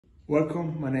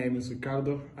Welcome, my name is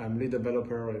Riccardo, I'm lead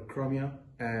developer at Chromia,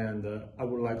 and I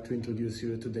would like to introduce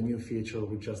you to the new feature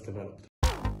we just developed.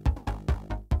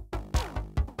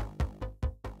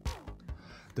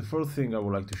 The first thing I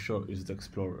would like to show is the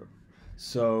Explorer.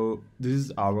 So this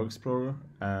is our Explorer,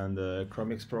 and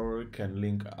Chrome Explorer can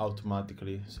link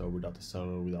automatically, so without a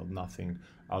server, without nothing,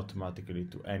 automatically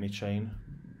to any chain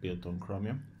built on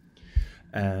Chromia.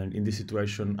 And in this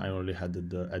situation, I only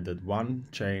added one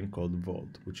chain called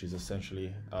Vault, which is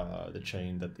essentially the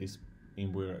chain that is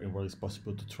where it's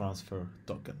possible to transfer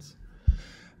tokens.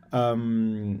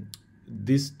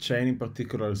 This chain in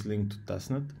particular is linked to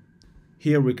testnet.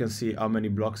 Here we can see how many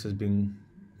blocks has been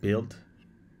built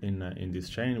in this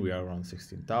chain. We are around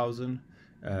 16,000.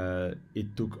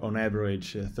 It took on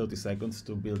average 30 seconds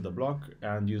to build a block,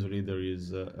 and usually there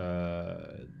is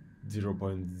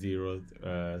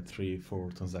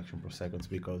 0.034 transactions per second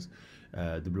because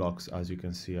the blocks, as you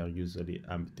can see, are usually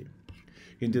empty.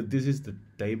 This is the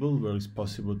table where it's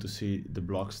possible to see the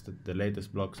blocks, the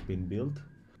latest blocks being built.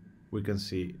 We can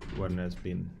see when it's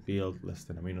been built less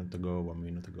than a minute ago, 1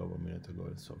 minute ago, 1 minute ago,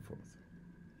 and so forth.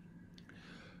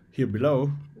 Here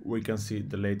below, we can see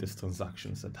the latest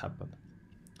transactions that happened.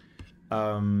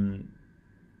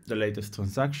 The latest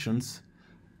transactions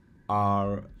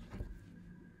are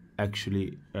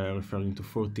actually referring to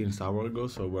 14 hours ago,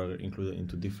 so we're included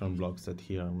into different blocks that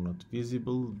here are not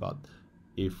visible. But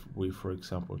if we, for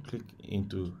example, click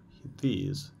into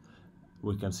these,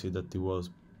 we can see that it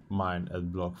was mined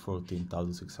at block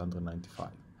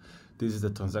 14,695. This is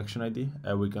the transaction ID,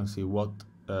 and we can see what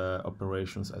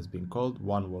operations has been called.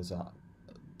 One was a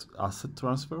asset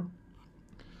transfer.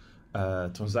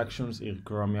 Transactions in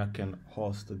Chromia can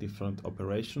host different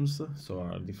operations, so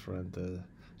are different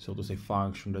so to say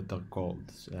functions that are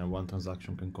called, and one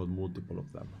transaction can call multiple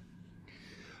of them.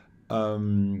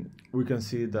 We can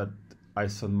see that I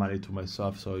send money to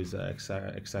myself, so it's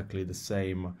exactly the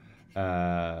same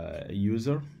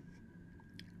user,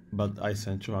 but I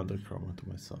send 200 Chroma to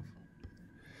myself.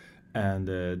 And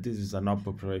this is an op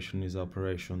operation, is an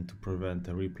operation to prevent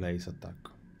a replace attack,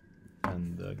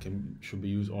 and should be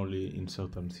used only in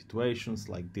certain situations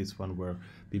like this one, where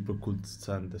people could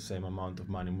send the same amount of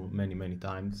money many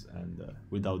times, and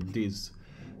without these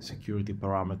security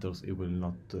parameters it will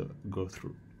not go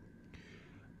through.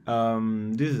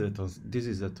 This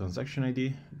is the transaction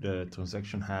ID, the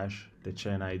transaction hash, the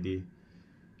chain ID,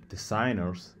 the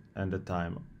signers, and the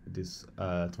time this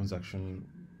transaction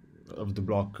of the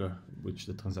block which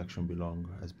the transaction belong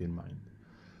has been mined.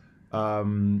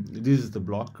 This is the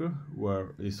block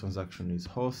where this transaction is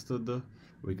hosted.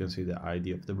 We can see the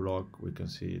ID of the block, we can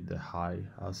see the high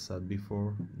as said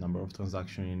before, number of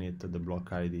transactions in it, the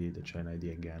block ID, the chain ID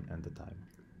again, and the time.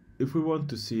 If we want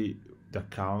to see the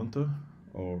account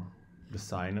or the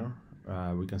signer,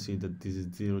 we can see that this is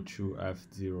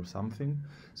 02F0 something,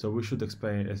 so we should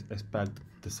expect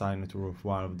the signature of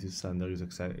one of these senders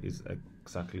is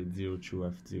exactly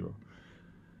 02F0.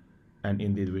 And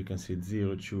indeed we can see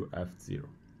 02F0.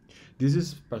 This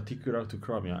is particular to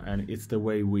Chromia, and it's the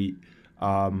way we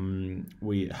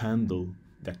handle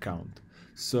the account.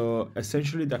 So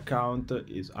essentially the account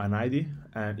is an ID,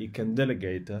 and it can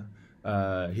delegate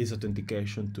his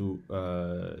authentication to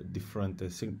different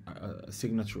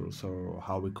signatures, or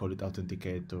how we call it,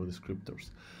 authenticator descriptors.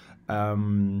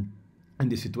 In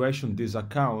this situation, this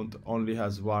account only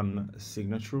has one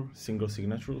signature, single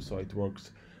signature, so it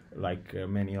works like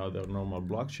many other normal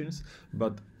blockchains,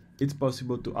 but it's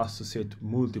possible to associate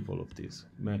multiple of these.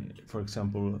 For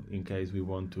example, in case we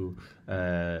want to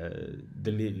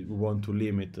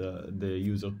limit the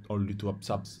user only to a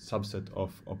subset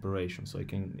of operations, so it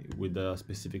can, with a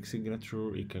specific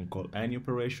signature, it can call any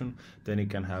operation. Then it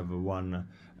can have one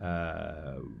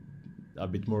a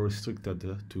bit more restricted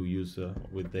to use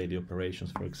with daily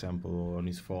operations, for example, on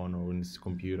his phone or on his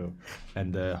computer,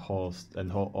 and host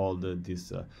and all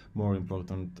these more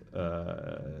important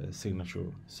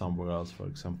signature somewhere else, for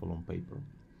example, on paper.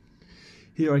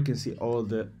 Here I can see all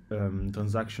the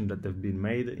transactions that have been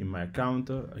made in my account.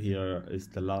 Here is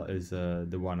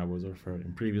the one I was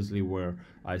referring previously, where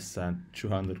I sent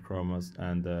 200 chromas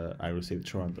and I received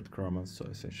 200 chromas, so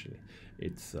essentially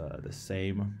it's the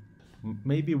same.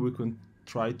 Maybe we can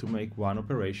try to make one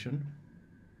operation.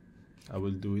 I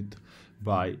will do it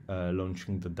by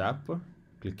launching the dApp,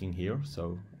 clicking here.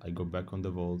 So I go back on the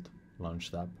Vault,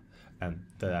 launch dApp, and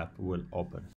the app will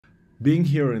open. Being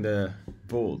here in the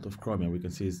Vault of Chromia, we can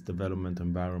see its development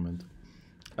environment.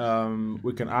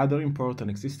 We can either import an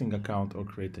existing account or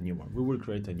create a new one. We will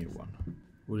create a new one.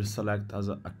 We'll select as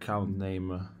an account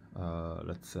name,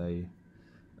 let's say,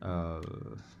 I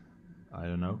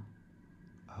don't know,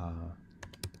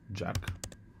 Jack.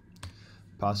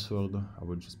 Password, I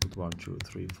will just put 1, 2,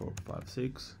 3, 4, 5,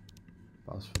 6.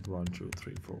 Password 1, 2,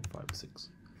 3, 4, 5, 6.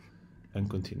 And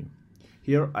continue.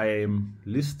 Here I am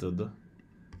listed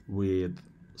with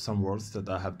some words that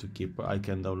I have to keep. I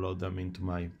can download them into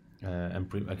my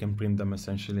I can print them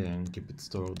essentially and keep it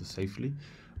stored safely.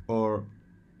 Or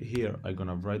here I'm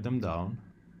gonna write them down.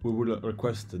 We will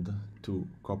requested to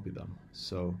copy them,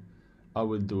 so I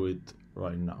will do it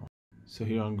right now. So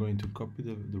here I'm going to copy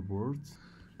the words.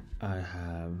 I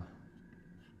have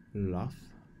laugh,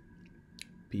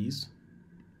 peace.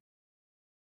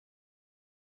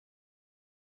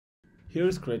 Here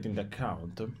is creating the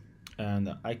account,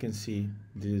 and I can see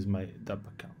this is my DAP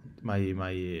account, my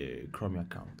Chromia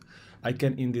account. I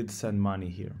can indeed send money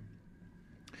here.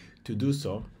 To do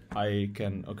so, I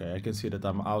can see that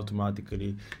I'm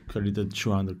automatically credited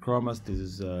 200 chromas. This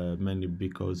is mainly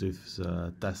because it's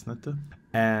testnet.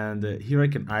 And here I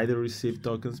can either receive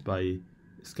tokens by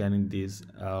scanning this,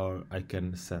 or I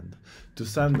can send. To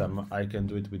send them, I can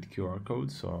do it with QR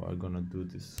code. So I'm gonna do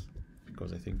this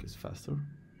because I think it's faster.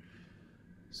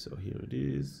 So here it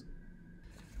is.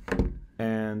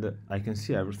 And I can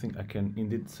see everything. I can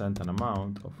indeed send an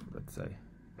amount of, let's say,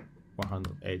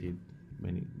 180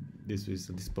 many. This is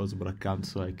a disposable account,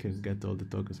 so I can get all the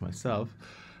tokens myself.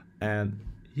 And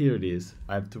here it is.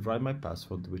 I have to write my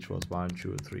password, which was 1,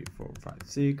 2, 3, 4, 5,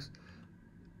 6.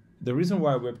 The reason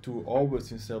why we have to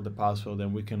always insert the password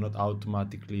and we cannot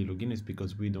automatically log in is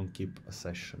because we don't keep a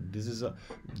session. This is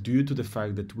due to the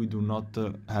fact that we do not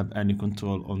have any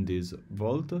control on this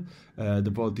vault.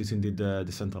 The vault is indeed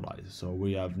decentralized, so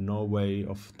we have no way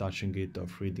of touching it,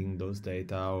 of reading those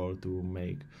data, or to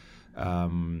make or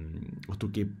to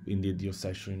keep indeed your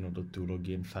session in order to log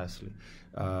in fastly.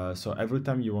 So every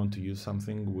time you want to use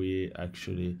something, we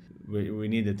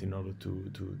need it in order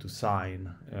to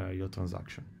sign your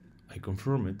transaction. I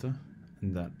confirm it,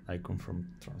 and then I confirm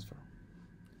transfer.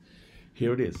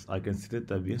 Here it is. I can see that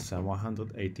I've been sent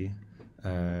 180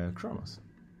 chromas,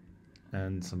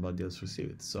 and somebody else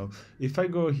received it. So if I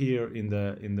go here in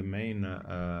the main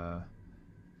on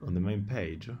the main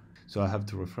page, so I have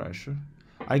to refresh.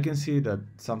 I can see that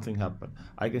something happened.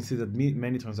 I can see that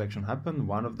many transactions happened.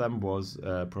 One of them was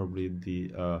probably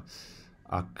the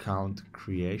account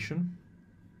creation.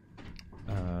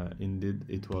 Indeed,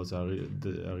 it was a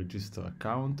register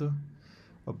account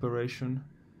operation,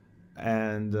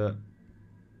 and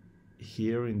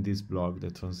here in this block the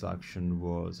transaction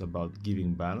was about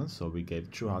giving balance, so we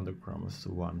gave 200 chromas to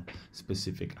one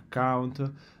specific account,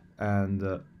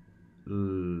 and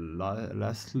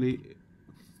lastly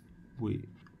we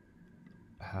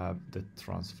have the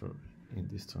transfer in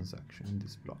this transaction, in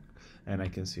this block, and I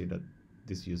can see that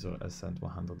this user has sent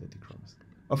 180 chromas.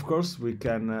 Of course, we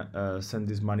can send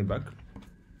this money back.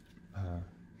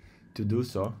 To do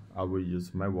so, I will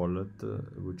use my wallet,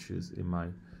 which is in my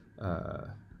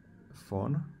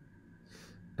phone,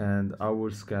 and I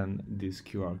will scan this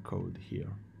QR code here.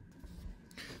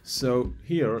 So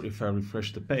here, if I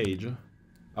refresh the page,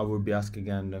 I will be asked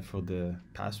again for the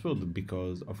password,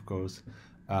 because of course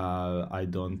we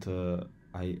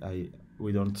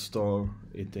don't store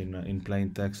it in plain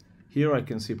text. Here I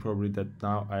can see probably that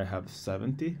now I have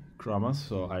 70 chromas,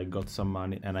 so I got some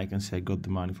money, and I can see I got the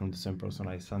money from the same person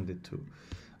I sent it to.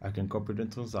 I can copy the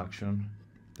transaction,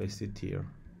 paste it here,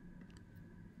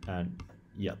 and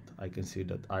yet I can see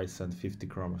that I sent 50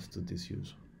 chromas to this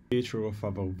user. The feature of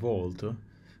our vault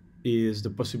is the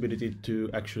possibility to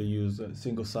actually use a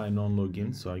single sign-on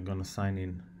login, so I'm gonna sign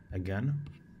in again.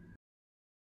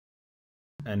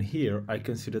 And here I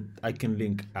can see that I can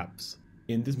link apps.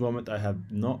 In this moment I have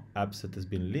no apps that has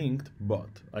been linked,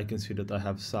 but I can see that I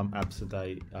have some apps that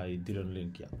I didn't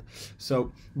link yet.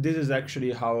 So this is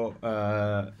actually how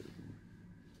a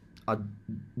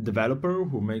developer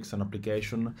who makes an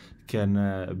application can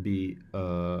be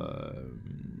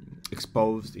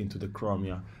exposed into the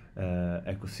Chromia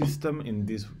ecosystem in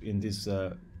this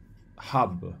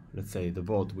hub. Let's say the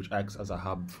vault, which acts as a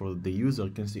hub for the user,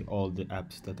 can see all the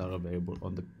apps that are available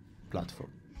on the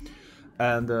platform.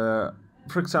 And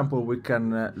for example, we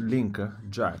can link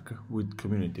Jack with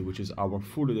Community, which is our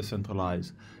fully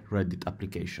decentralized Reddit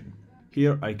application.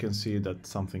 Here I can see that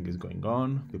something is going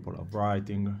on, people are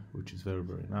writing, which is very,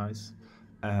 very nice,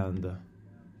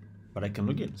 but I can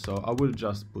log in. So I will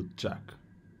just put Jack,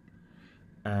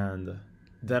 and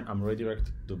then I'm redirected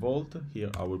to the vault. Here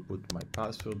I will put my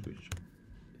password, which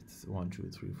it's 1, 2,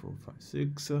 3, 4, 5,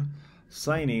 6,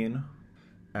 sign in,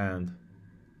 and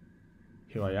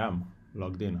here I am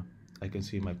logged in. I can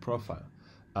see my profile.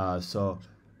 So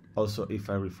also if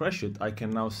I refresh it, I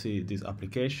can now see this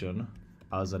application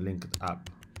as a linked app.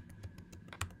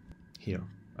 Here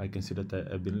I can see that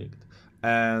I've been linked.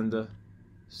 And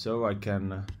so I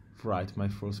can write my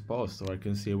first post, or I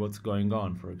can see what's going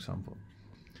on, for example.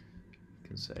 I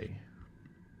can say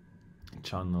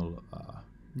channel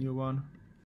new one,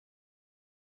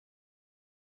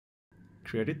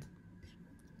 create it,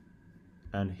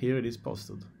 and here it is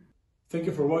posted. Thank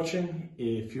you for watching.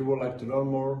 If you would like to learn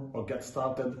more or get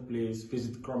started, please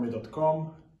visit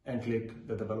chromia.com and click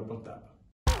the Developer tab.